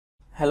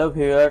Hello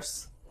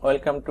viewers,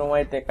 welcome to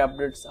my Tech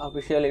Updates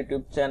official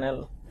YouTube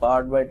channel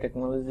powered by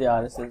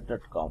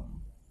technologyrss.com.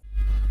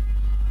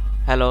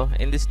 Hello,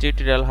 in this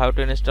tutorial how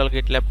to install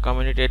GitLab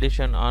Community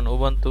Edition on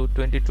Ubuntu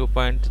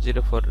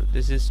 22.04.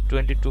 This is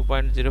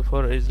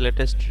 22.04 is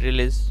latest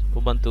release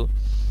Ubuntu,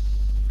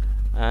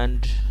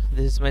 and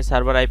this is my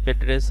server IP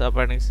address,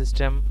 operating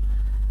system,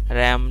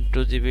 RAM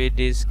 2GB,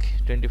 disk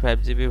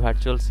 25GB,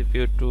 virtual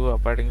CPU 2,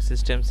 operating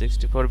system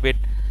 64-bit,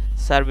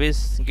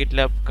 service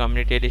GitLab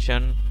Community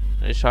Edition,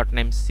 short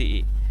name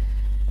CE.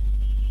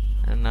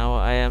 And now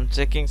I am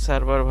checking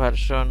server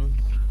version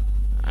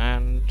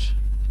and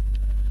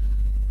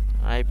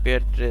IP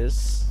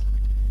address.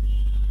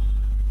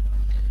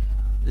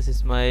 This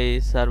is my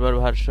server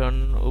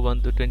version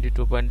Ubuntu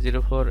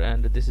 22.04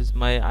 and this is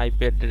my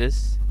IP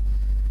address,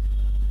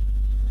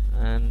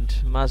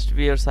 and must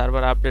be your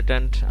server update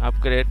and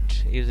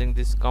upgrade using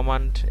this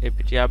command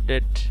apt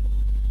update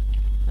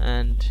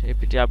and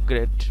apt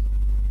upgrade.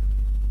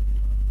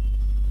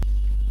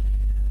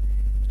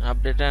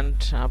 Update and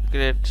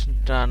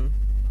upgrade done.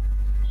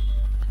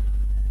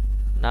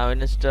 Now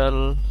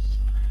install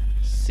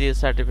CE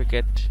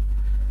certificate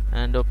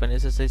and open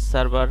SSH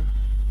server.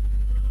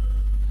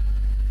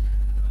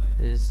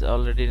 This is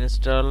already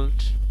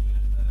installed.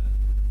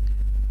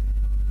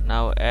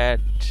 Now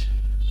add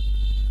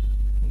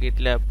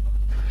GitLab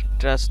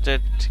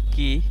trusted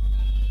key.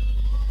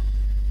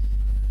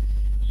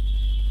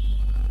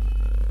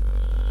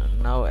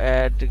 Now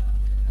add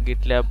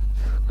GitLab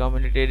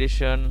Community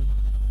Edition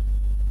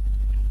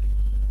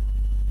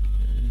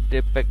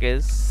deb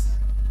package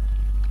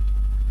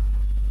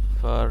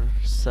for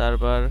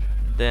server,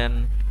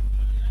 then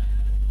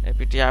apt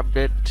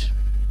update,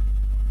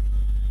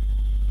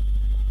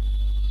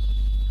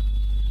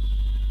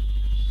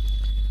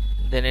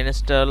 then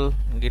install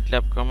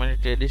GitLab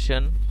Community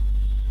Edition,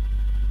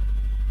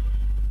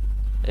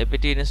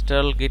 apt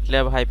install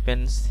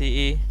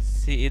GitLab-CE,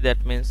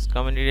 that means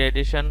Community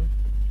Edition.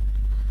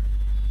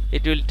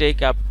 It will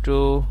take up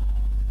to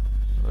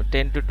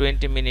 10 to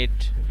 20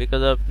 minutes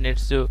because of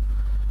needs to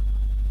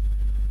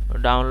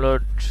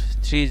download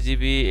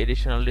 3GB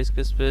additional disk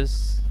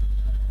space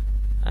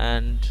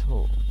and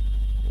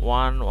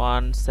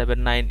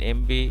 1179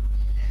 MB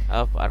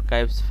of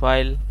archives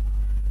file,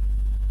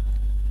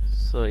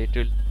 so it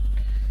will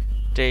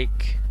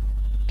take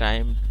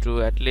time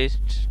to at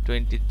least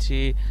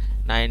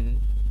 23.9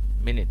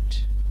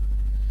 minutes,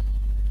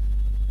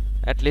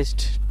 at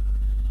least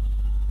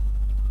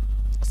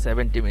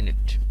 70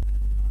 minutes.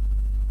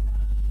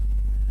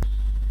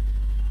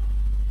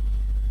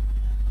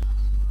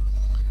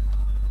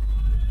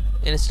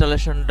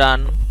 Installation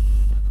done.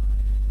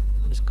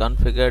 Is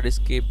configured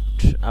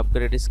script,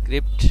 upgrade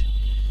script.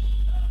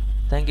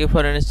 Thank you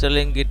for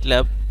installing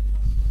GitLab.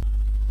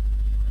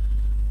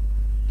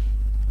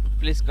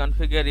 Please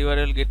configure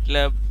URL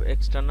GitLab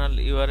external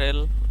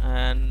URL,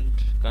 and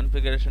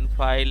configuration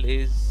file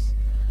is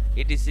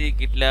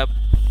etc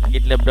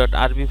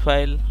gitlab.rb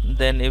file.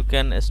 Then you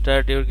can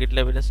start your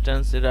GitLab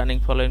instance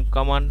running following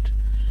command: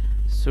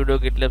 sudo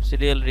gitlab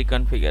cdl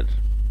reconfigure,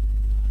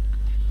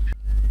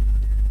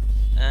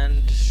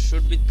 and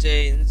should be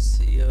change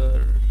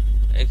your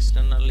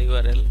external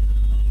URL.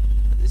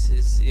 This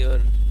is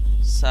your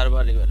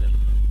server URL.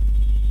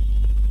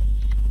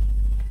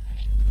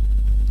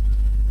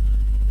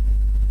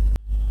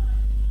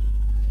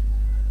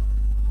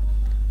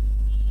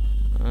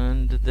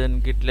 And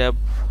then GitLab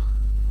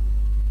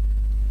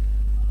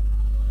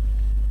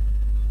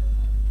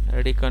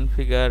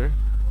reconfigure.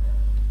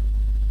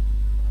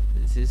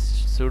 This is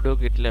sudo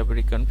gitlab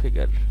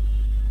reconfigure.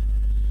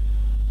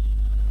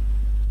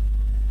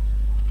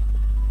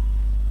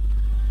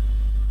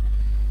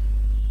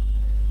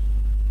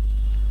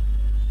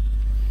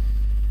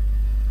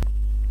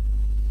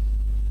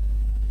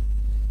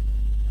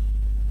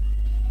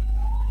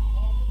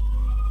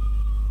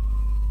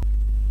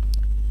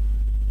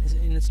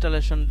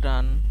 Installation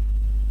done,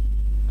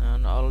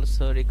 and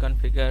also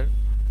reconfigured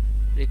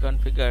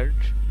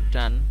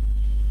done.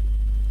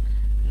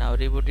 Now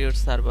reboot your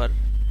server,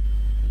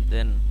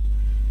 then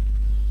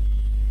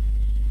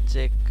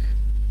check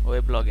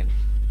web login.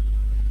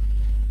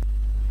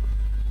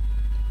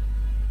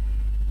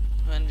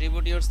 When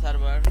reboot your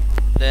server,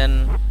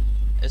 then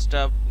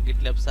stop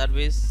GitLab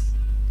service,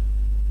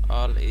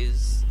 all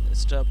is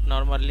stop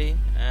normally,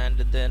 and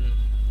then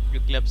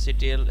GitLab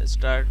CTL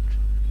start,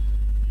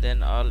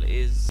 then all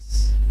is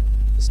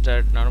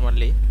start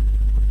normally.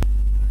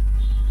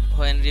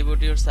 When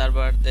reboot your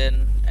server,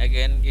 then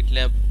again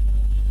GitLab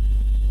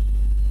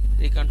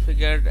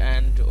reconfigured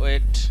and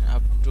wait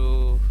up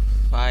to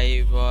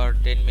 5 or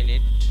 10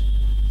 minutes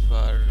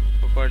for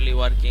properly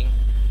working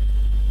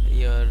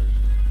your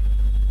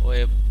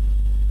web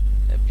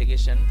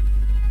application.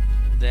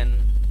 Then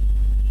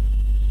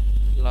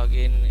log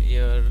in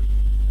your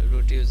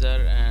root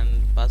user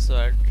and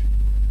password.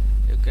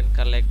 You can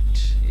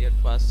collect your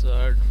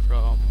password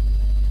from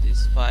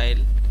this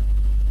file.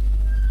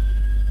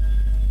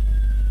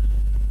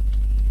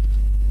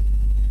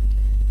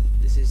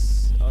 This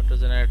is auto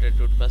generated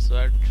root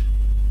password.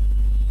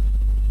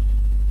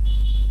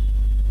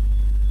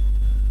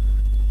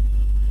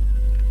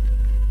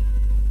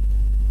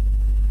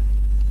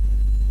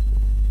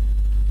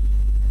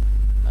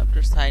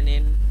 sign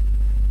in,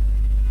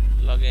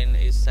 login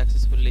is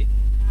successfully.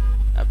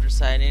 After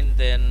sign in,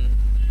 then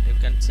you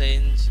can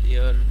change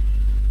your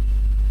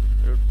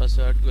root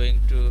password going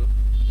to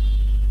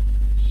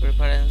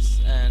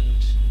preference, and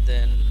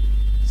then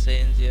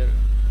change your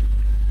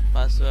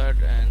password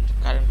and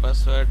current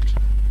password.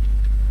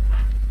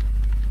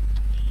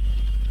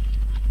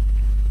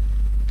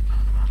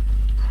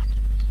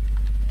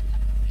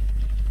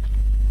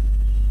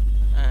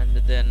 And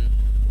then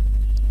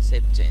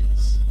save change.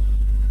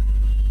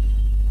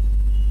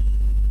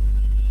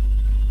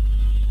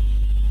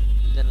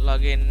 Then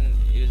log in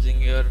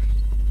using your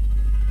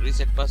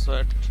reset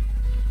password.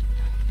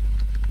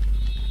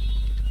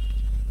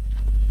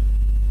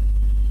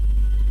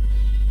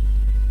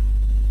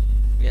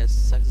 Yes,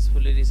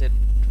 successfully reset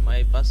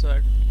my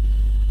password,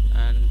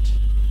 and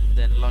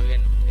then log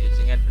in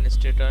using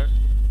administrator.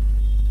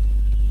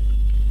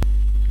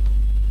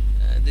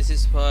 This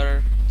is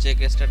for check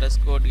status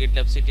code,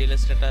 GitLab CTL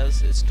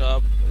status,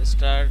 stop,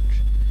 start,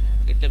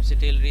 GitLab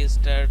CTL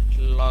restart,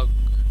 log,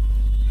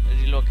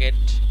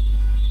 relocate.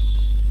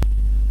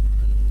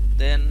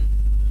 Then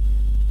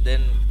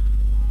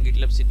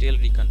GitLab CTL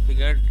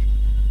reconfigured,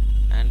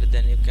 and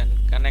then you can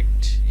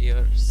connect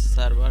your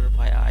server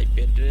via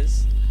IP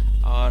address,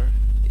 or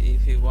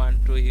if you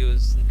want to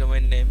use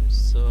domain name,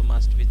 so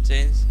must be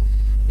changed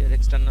your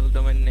external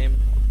domain name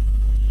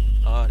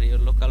or your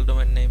local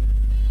domain name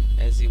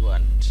as you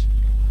want.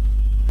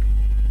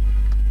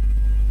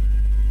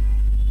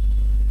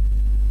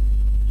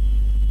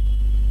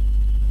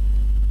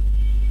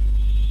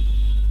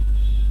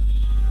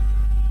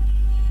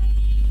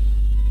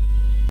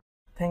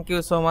 Thank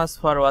you so much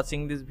for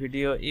watching this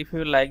video. If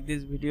you like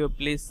this video,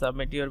 please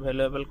submit your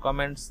valuable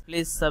comments.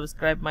 Please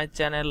subscribe my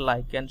channel,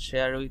 like and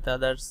share with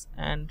others,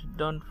 and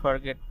don't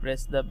forget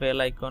press the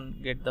bell icon,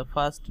 get the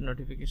first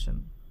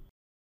notification.